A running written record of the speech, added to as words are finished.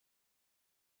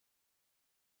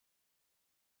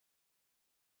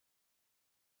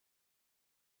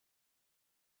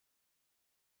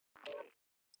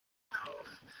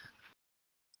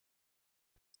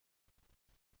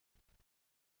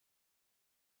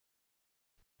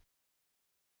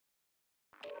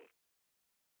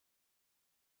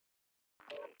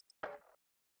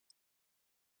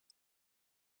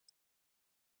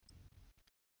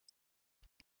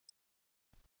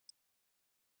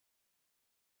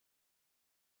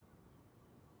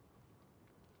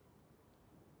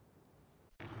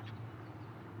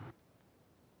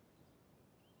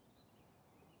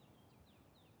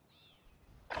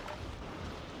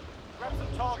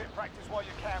Practice while you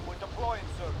can. We're deploying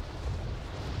soon.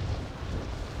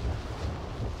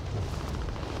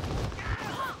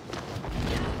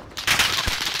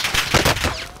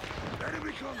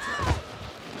 Enemy contact!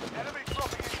 Enemy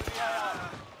dropping into the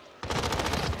AR.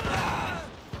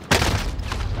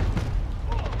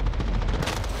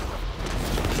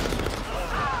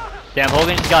 Damn,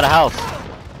 Hogan just got a house.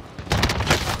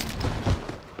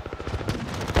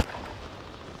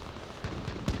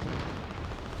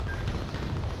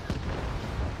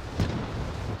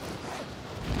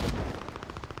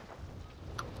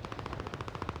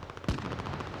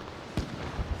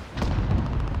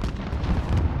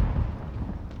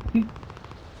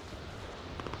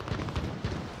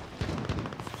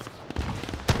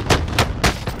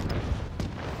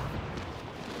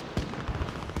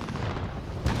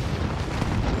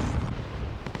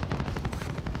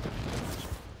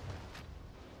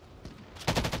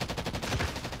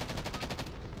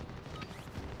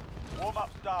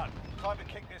 Warm-up's done. Time to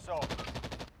kick this off.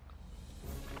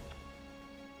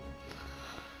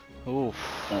 Oof.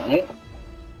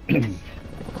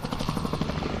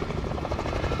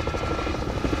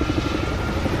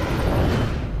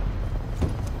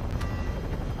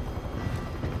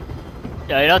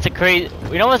 Yeah, you know it's a crazy.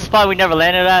 You know what's the spot we never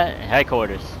landed at?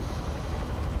 Headquarters.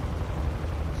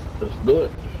 Let's do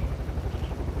it.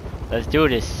 Let's do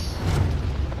this.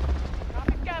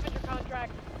 Copy scavenger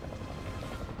contract.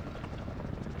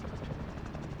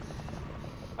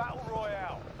 Battle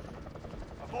Royale.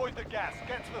 Avoid the gas.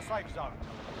 Get to the safe zone.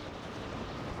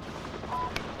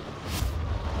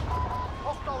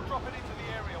 Hostile dropping into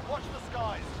the area. Watch the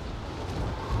skies.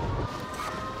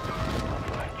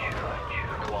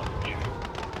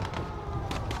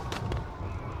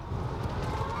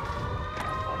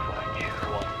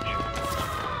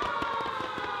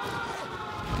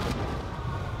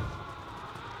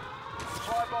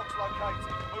 Supply box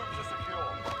located. Move to secure.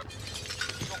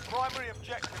 Your primary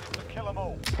objective is to kill them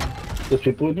all. There's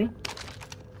people in here?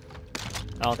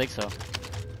 I don't think so.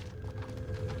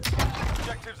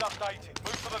 Objectives updated.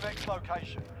 Move to the next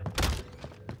location.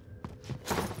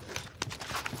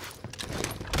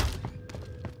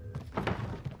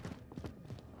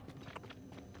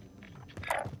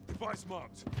 Device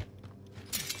marked.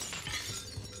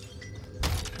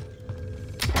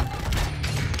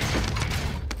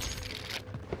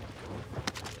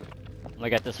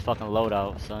 Look at this fucking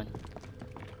loadout, son.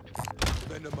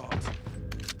 Vendor marked.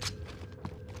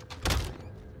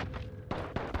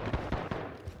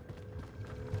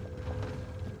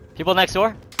 People next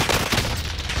door.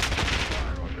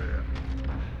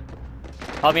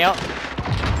 Help me out.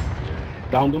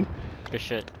 Downed them. Good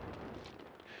shit.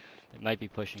 They might be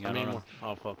pushing. I don't know.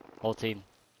 Oh fuck. Whole team.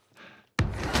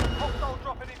 Hostile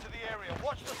dropping into the area.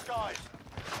 Watch the skies.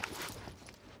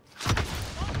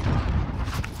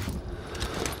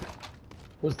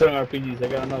 Who's throwing RPGs? I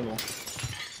got another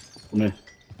one. Me.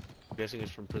 I'm guessing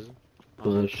it's from prison.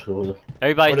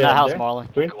 Everybody's in they that up house, there?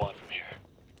 Marlon. Green?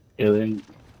 Yeah, then.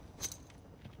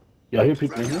 Yeah, I hear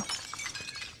people in here.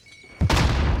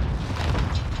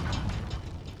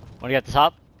 Wanna get the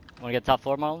top? Wanna get the top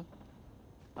floor, Marlon?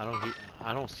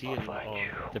 I don't see any. Oh,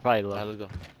 They're probably low. let's go.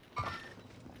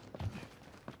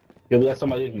 Yeah, we got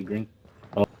somebody in here, green.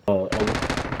 Over.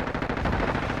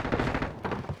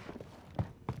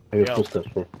 I hear Yo. footsteps,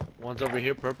 bro. One's over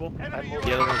here, purple. Enemy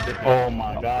The other one's different. Oh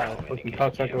my god. Fucking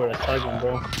cocksucker with a shotgun,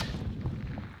 bro.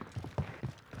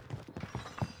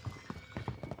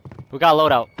 Who got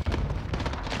loadout?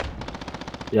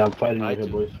 Yeah, I'm fighting right I here,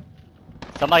 do. boys.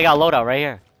 Somebody got loadout right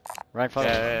here. Right in front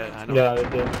of us. Yeah, I know. Yeah, they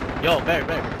did. Yo, Barry,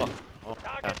 fuck. Oh,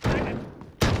 Target sighted.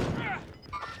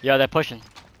 Yeah, they're pushing.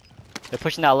 They're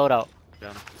pushing that loadout.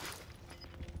 down.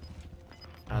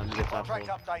 Let me get that Contract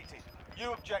floor. updated.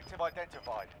 New objective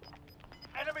identified.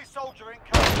 Enemy soldier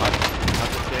incoming. Up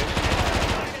the stairs.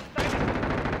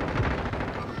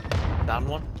 Down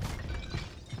one.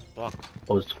 Fuck.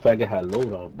 Oh, this faggot had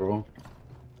loadout, bro.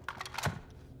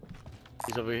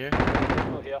 He's over here.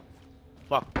 Oh, yeah.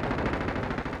 Fuck.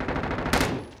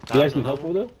 You guys need help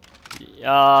over there?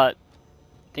 I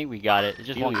think we got it. It's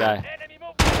just You one got guy. Enemy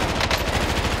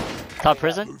movement. Top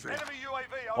prison? Enemy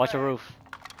UAV Watch the overhead. roof.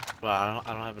 Well,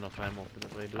 I don't have enough ammo for the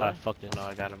way, do I? Alright, fuck this. No,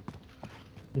 I got him.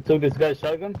 You took this guy's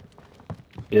shotgun?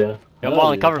 Yeah. Yo,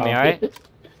 Marlon, cover me, alright?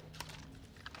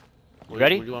 What,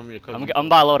 Ready? What do you want me to cover? I'm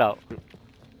by loadout.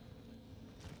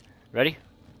 Ready?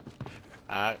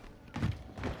 Alright.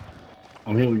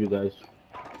 I'm here with you guys.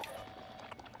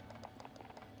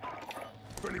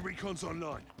 Friendly recon's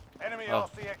online. Enemy Oh.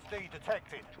 RCXD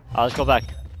detected. Let's go back.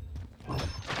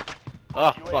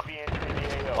 Oh, fuck. UAV entering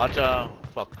the AO. Watch,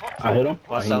 fuck. I hit him.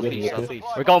 Watch I didn't get southeast, him. southeast.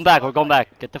 We're going back. We're going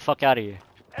back. Get the fuck out of here.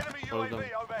 Enemy Hold UAV on.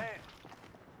 overhead.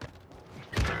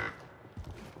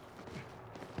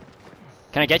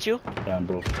 Can I get you? Damn,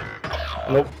 bro.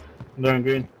 Nope. They're in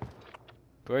green.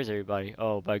 Where's everybody?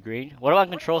 Oh, by green. What about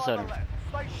control 25 center? left.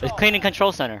 Stay It's sharp. cleaning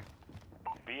control center.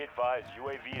 Be advised,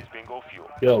 UAV is bingo fuel.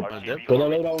 Yo, RTB put that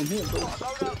load out on here, bro.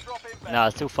 Loadout drop inbound. Nah,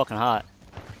 it's too fucking hot.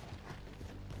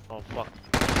 Oh fuck.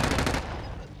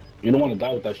 You don't want to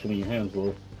die with that shit in your hands,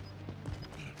 bro.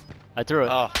 I threw it.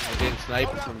 Oh, I'm getting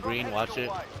sniped from green. Watch it.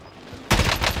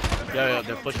 Yo,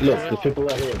 they're pushing Look, to there's it. people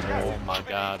right here, Oh bro. my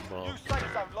god, bro. New safe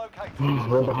zone located.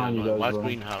 Right behind you guys, Watch bro.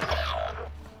 greenhouse.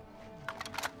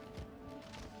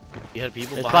 You had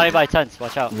people It's behind probably you? by tents.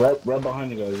 Watch out. Right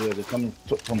behind you guys, yeah. They're coming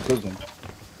from prison.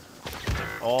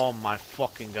 Oh my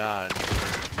fucking god.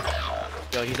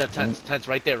 Yo, he's at tents. Tents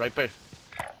right there, right there.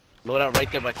 Load out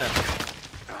right there by tents.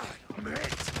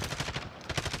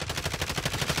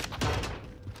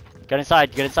 Get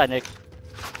inside, Nick.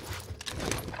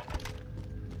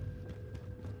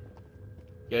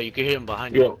 Yo, you can hear him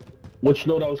behind you. Yo, which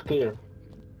loadout was clear?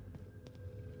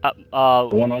 The Uh,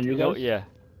 one on you no, guys? yeah.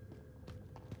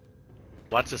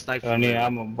 Watch the sniper. I need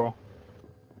ammo, bro.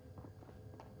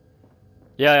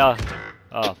 Yeah.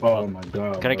 Oh, Oh my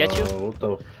god. Can I get you? bro. What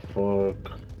the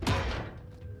fuck?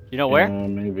 you know where?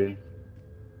 Maybe.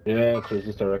 Yeah, it's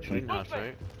this direction. Greenhouse,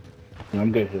 right? Yeah,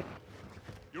 I'm good here.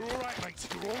 You're alright, mate.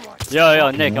 You're alright.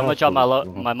 Yo, Nick, I'm Yeah, gonna drop my cool.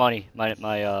 my money, my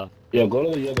Yo, go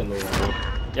to the other loadout,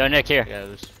 bro. Yo, Nick, here. Yeah,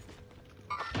 this.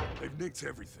 They've nicked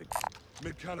everything.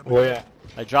 Mid-caliber. Where you at?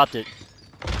 I dropped it.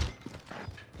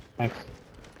 Thanks.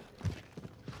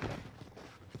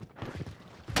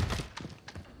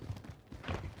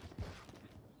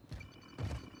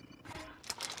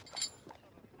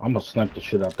 I'm gonna snipe the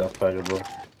shit out that fighter, bro.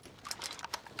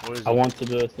 Where is I he? want to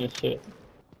do this shit.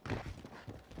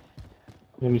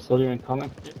 Let me still even coming.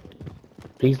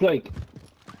 He's like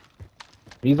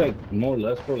more or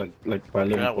less, bro, like by You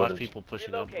living gotta watch quarters. people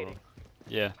pushing up, bro.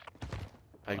 Yeah.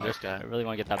 Like this I guy. really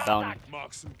want to get that bounty.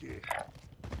 Mark some gear.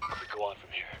 Go on from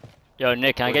here. Yo,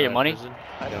 Nick, can I get your money? Prison?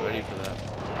 Get ready for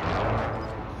that.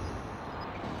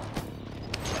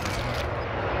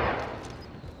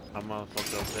 I'm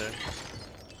motherfucker up there.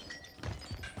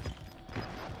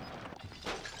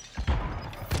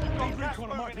 Got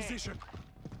recon on my position.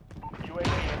 UAV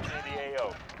entering the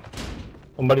AO.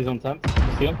 Somebody's on temp.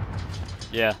 You see him?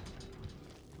 Yeah.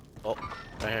 Oh,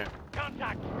 right here.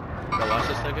 Contact. Yo, watch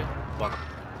this nigga. Fuck.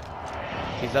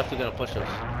 He's definitely gonna push us.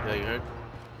 Yeah, you heard?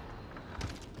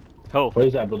 Oh. Where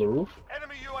is that, bro? The roof?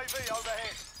 Enemy UAV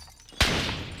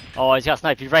overhead. Oh, he's got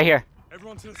sniped. He's right here.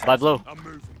 Everyone to the By safe blue. zone. I'm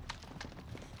moving.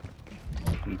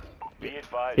 Be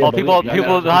advised. Yeah, Oh, but people look,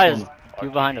 behind us. RTB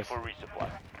People behind us. for resupply.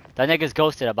 That nigga's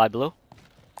ghosted at by blue.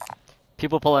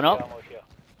 People pulling up. Ammo here.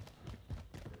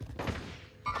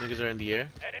 Niggas are in the air.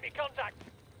 Enemy contact.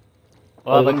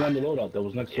 Well, Oh, but there's one on the loadout that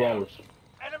was next to ours.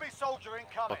 Enemy soldier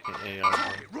incoming. Fucking AR.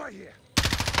 Target right here.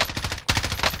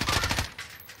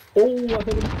 Oh, I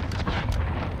hit him.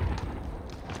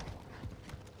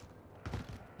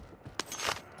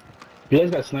 You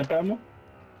guys got sniper ammo?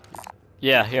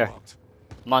 yeah, here. Marked.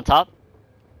 I'm on top.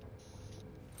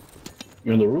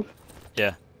 You're on the roof?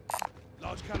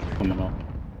 Large caliber. Coming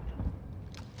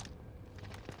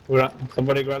out.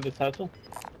 Somebody grab the satchel?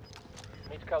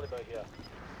 Meet caliber here.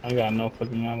 I got no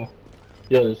fucking ammo.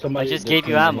 Yeah, there's somebody. I just that's gave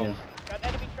you coming ammo. here. Got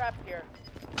enemy traps here.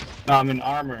 No, I'm in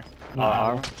armor. Oh,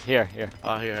 armor. Here.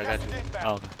 Oh, here, I got Gas you. is inbound.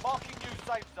 Oh, okay. Marking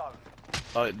new safe zone.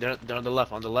 Oh, they're on the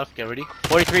left. On the left, get ready.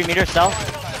 43 meters south.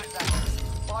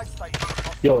 Five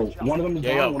stations. Yo, one of them is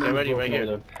Yeah, down, yo, one get of them ready is right here.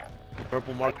 over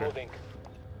Purple marker. Moving. there.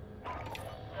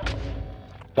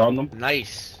 Down them.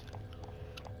 Nice.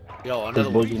 Yo, another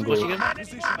This one. boy can Pushing go. him.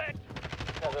 Position.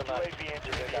 Never mind. UAV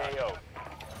entering the AO.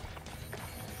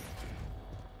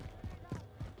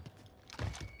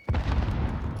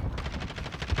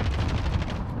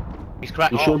 He's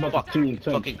cracked. You sure Oh, about fuck. the 2 and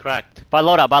 10? Fucking cracked. By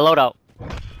loadout. Be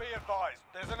advised.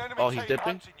 There's an enemy Oh, he's team dipping?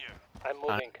 hunting you. I'm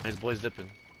Ah, moving. his boy's dipping.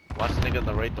 Watch the nigga on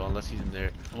the right though, unless he's in there.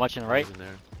 I'm watching the right. He's in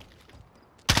there.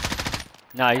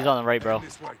 Nah, he's on the right, bro.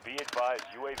 This way. Be advised,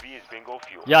 UAV is bingo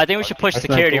fuel. Yeah, I think we should push That's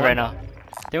security not right now.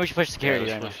 I think we should push security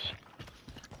Yeah, right now. let's push.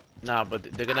 Nah, but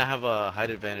they're gonna have a height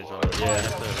advantage on us. Yeah.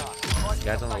 The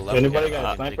guys on the left. Anybody yeah,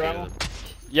 got a can take sniper care of ammo? them.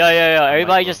 Yeah.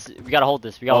 Everybody bro. just, we gotta hold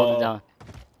this. We gotta hold it down.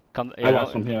 Come, I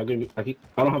got some here. I'll give you, I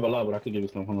don't have a lot, but I can give you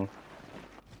some. Hold on.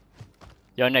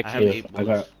 Yo, Nick, I have Yeah, 8 I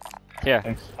got. here.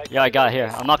 Thanks. Yeah, I got it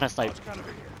here. I'm not gonna snipe. Large caliber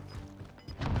here.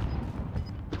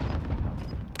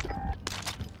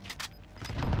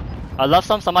 I left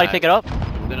some. Somebody pick it up.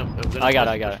 We're gonna I got push- it,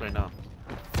 I got push it. right now.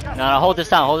 No, hold this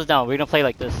down. Hold this down. We're gonna play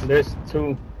like this. There's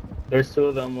two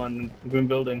of them on green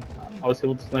building. I was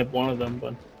able to snipe one of them,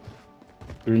 but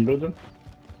Green building?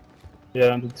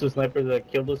 Yeah, the two snipers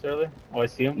that killed us earlier. Oh, I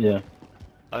see them. Yeah.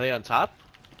 Are they on top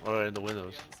or in the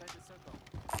windows?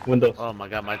 Windows. Oh my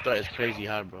god, my threat is crazy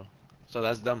high, bro. So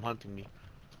that's them hunting me.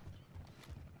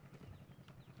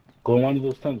 Go in one of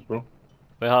those tents, bro.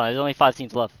 Wait, hold on. There's only 5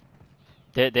 teams left.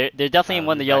 They're definitely in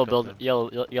one of the back yellow up build,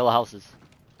 then. yellow houses.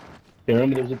 Yeah,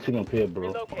 remember there's a team up here, bro.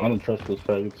 I don't trust those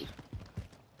faggots.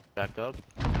 Back up.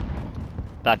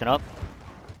 Backing up.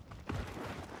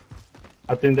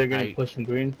 I think they're gonna Right. push in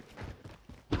green.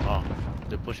 Oh,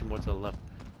 they're pushing more to the left.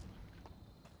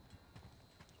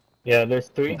 Yeah, there's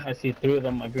 3. I see 3 of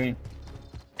them at green.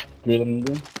 3 of them in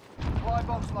green? Supply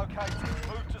box located.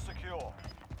 Move to secure.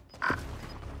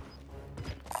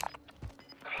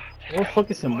 What the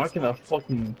fuck is he marking that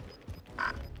fucking...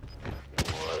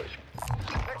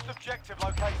 Next objective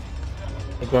located.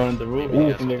 They're going on the roof. Yeah.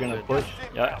 I think they're gonna push.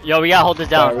 Yo, we gotta hold this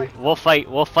down. Sorry.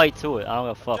 We'll fight to it. I don't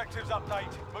give a fuck. Objectives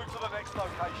updated. Move to the next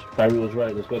location. Barry was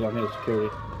right. Let's go down here to security.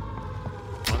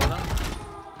 One of them?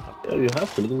 Yeah, you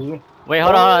have to. This is it. Wait,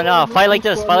 hold on, no, fight like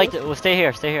this, fight like this. We'll stay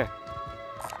here, stay here.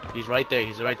 He's right there.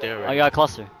 He's right there. I Right. got a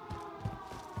cluster.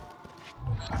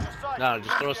 No,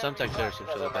 just throw Semtex there or some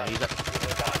shit like that. He's up.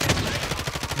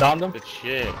 Down them. Good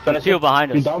shit. Finish Two him.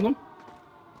 behind You us. down them?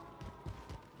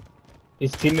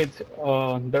 His teammates,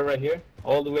 they're right here.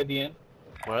 All the way at the end.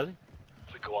 Where are they?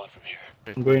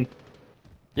 In green.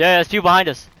 Yeah, there's few behind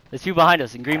us. There's few behind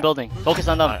us in green building. Focus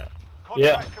on them. Alright,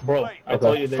 Yeah, Contract bro. complete. I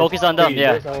told you there's Focus on them, 3.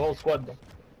 yeah. There's a whole squad.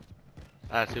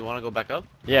 alright, so you wanna go back up?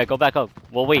 Yeah, go back up.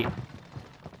 We'll wait.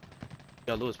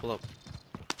 Yo, Lewis, pull up.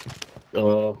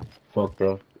 Fuck,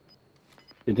 bro.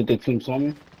 You think the team saw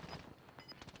me?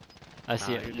 I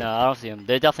see Nah, him. you're No, I don't see him.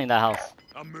 They're definitely in that house.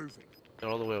 They're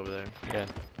all the way over there. Yeah.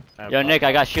 Alright, Yo, bro. Nick,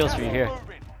 I got shields for you here.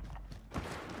 Moving.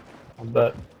 I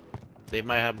bet. They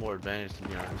might have more advantage to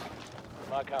be honest.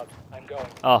 Mark out. I'm going.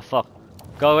 Oh, fuck.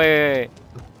 Go, wait.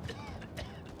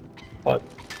 What?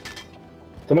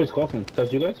 Somebody's coughing.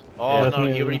 That's you guys? Oh Yeah, no,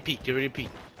 definitely. he already peeked. He already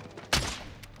peeked.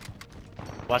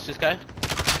 Watch this guy.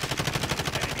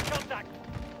 Enemy contact.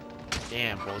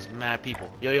 Damn, bro, it's mad people.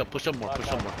 Yo, push up more, Mark push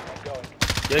out. up more. I'm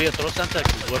going. Yo, throw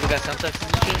Semtexes. Whoever got Semtexes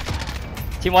and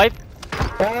shit. Team wipe?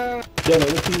 Yeah, no,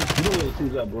 this team, you know where the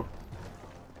team's at, bro.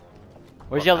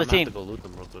 Where's the other I'm gonna have team? to go loot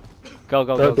them real quick. Go,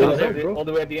 They're go. they're- bro. all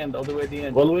the way at the end. All the way at the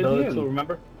end. All the way at the other end. 2,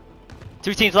 remember?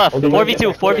 2 teams left. Oh, they might 4v2,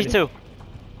 get back already. 4v2.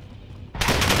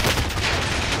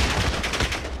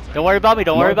 Don't worry about me,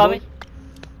 don't worry about me.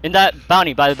 In that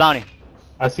bounty, by the bounty.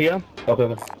 I see him.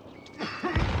 Okay.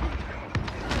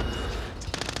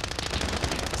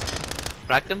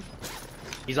 Cracked him?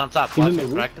 He's on top. He's Watch in the him.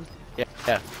 roof? Cracked him? Yeah.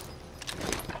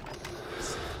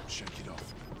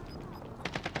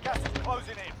 Gas is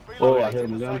closing in. Oh, I Relocating heard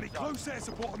him the again. safe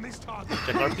zone.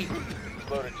 Check RP.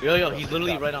 Loaded. Yo, he's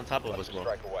literally right on top of us, bro.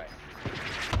 Strike away.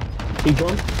 He's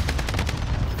drunk.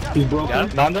 He's broken. Got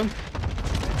him? Down them.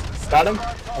 Got him.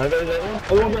 Right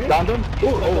there. Down them.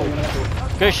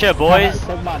 Oh, Good shit, boys.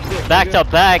 Back to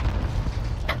back.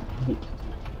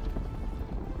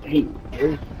 Hey,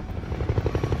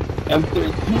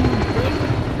 M13.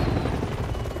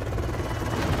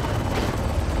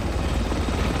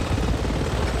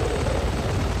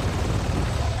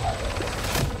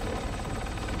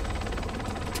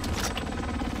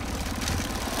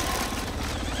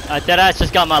 Deadass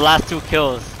just got my last 2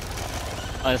 kills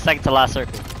on the second to last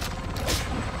circle.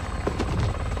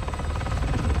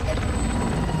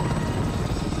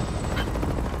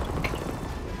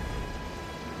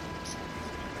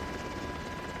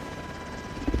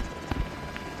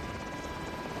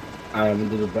 I'm gonna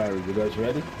do the barrier. You guys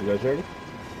ready? You guys ready?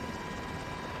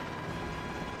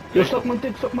 Yo, suck my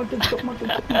dick, suck my dick, suck my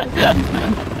dick, suck my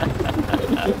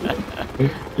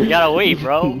dick. You gotta wait,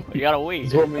 bro. You gotta wait.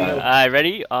 Throw me up. Alright,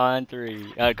 ready? On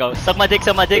 3. Go. Suck my dick,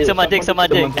 suck my dick, suck my dick, suck my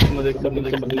dick.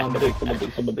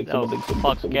 Oh,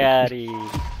 fuck Gaddy.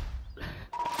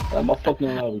 I'm a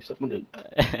fucking lobby, suck my dick.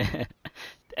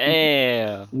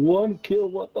 Damn. 1 kill,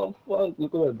 what the fuck?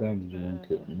 Look at that damage, 1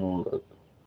 kill. No,